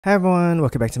Hi everyone,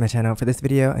 welcome back to my channel. For this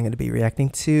video, I'm going to be reacting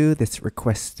to this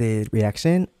requested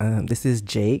reaction. This is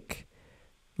Jake,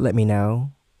 Let Me Know.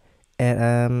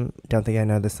 And don't think I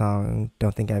know the song,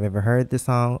 don't think I've ever heard the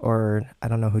song, or I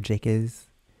don't know who Jake is.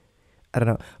 I don't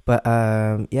know. But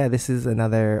yeah, this is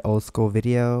another old school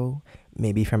video,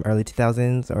 maybe from early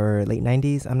 2000s or late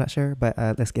 90s, I'm not sure. But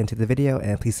let's get into the video,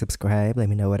 and please subscribe. Let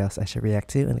me know what else I should react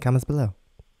to in the comments below.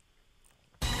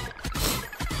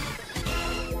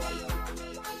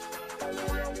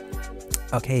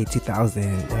 Okay,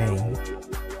 2000, dang.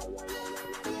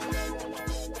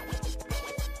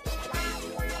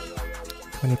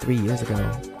 "23 years ago.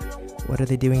 What are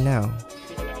they doing now?"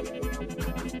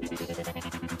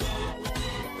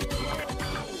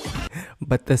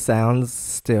 But the sounds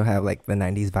still have like the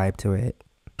 90s vibe to it.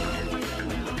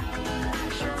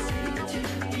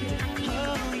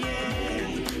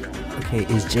 Okay,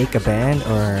 is Jake a band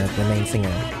or the main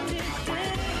singer?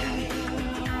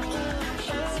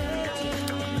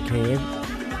 Okay,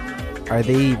 are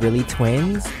they really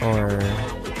twins or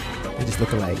they just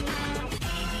look alike?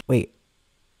 Wait,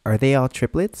 are they all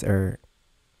triplets or?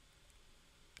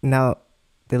 No,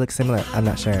 they look similar. I'm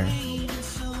not sure.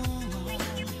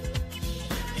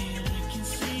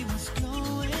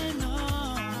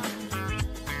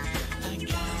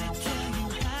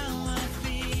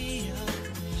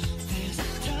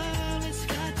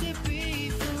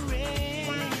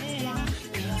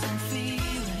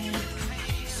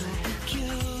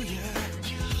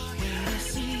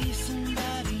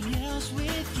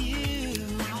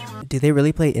 Do they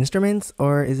really play instruments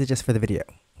or is it just for the video?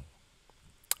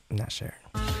 I'm not sure.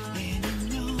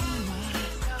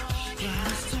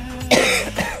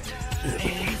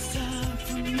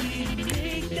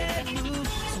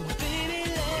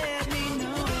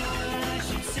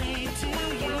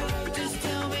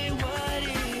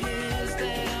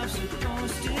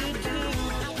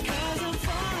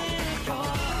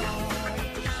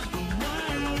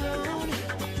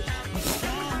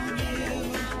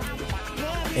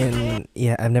 And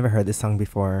yeah, I've never heard this song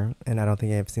before, and I don't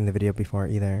think I've seen the video before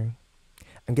either.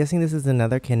 I'm guessing this is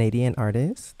another Canadian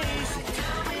artist.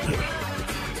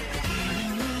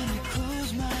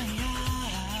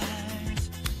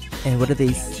 And what do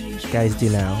these guys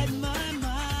do now?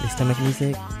 They still make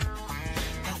music?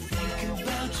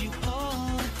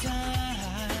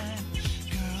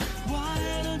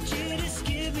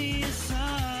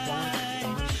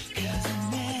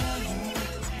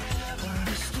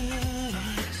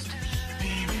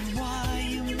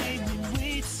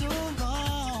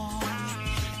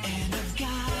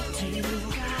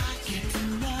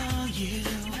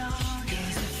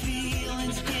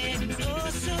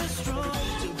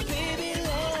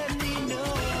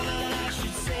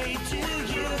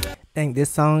 Dang, this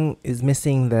song is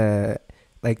missing the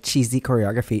like cheesy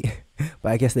choreography,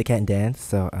 but I guess they can't dance,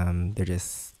 so they're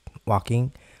just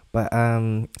walking. But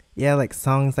yeah, like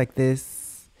songs like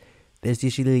this, there's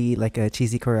usually like a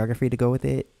cheesy choreography to go with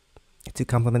it to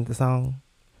complement the song.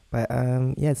 But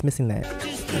yeah, it's missing that.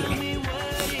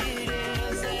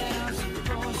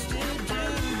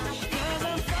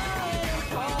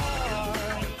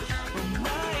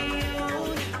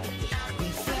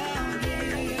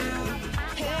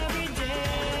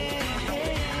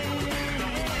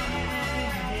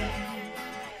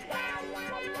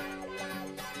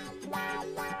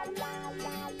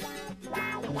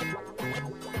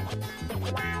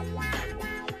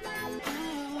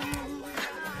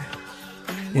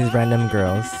 These random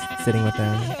girls sitting with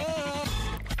them.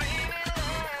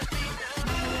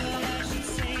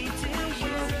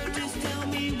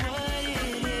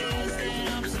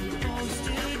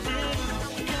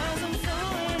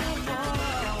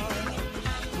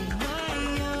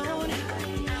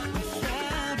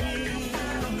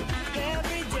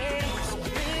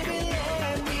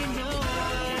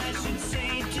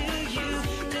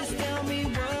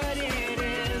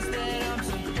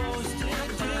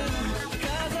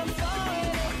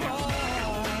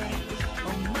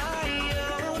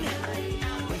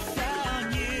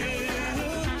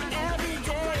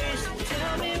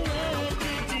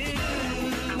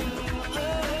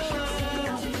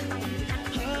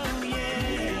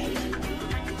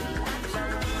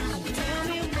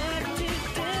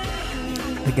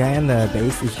 The guy on the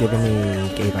bass is giving me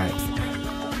gay vibes.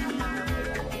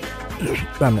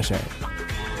 But I'm not sure.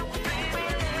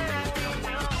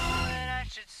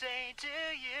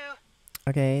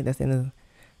 Okay, that's the end of...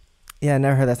 Yeah, I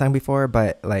never heard that song before,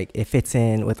 but like it fits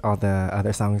in with all the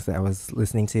other songs that I was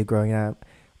listening to growing up.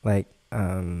 Like,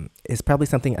 it's probably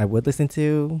something I would listen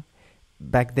to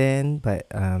back then, but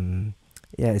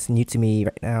yeah, it's new to me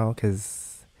right now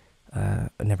because I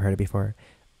never heard it before.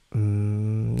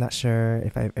 Not sure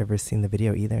if I've ever seen the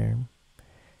video either.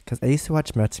 Because I used to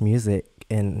watch Much Music,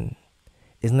 and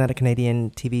isn't that a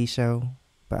Canadian TV show?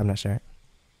 But I'm not sure.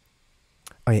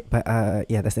 Oh yeah, but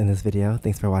yeah, that's the end of this video.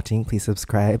 Thanks for watching. Please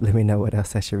subscribe. Let me know what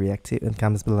else I should react to in the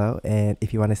comments below. And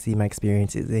if you want to see my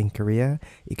experiences in Korea,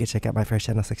 you can check out my first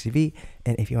channel, SEKSHI V.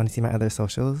 And if you want to see my other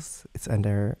socials, it's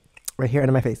right here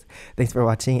under my face. Thanks for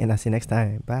watching, and I'll see you next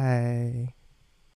time. Bye.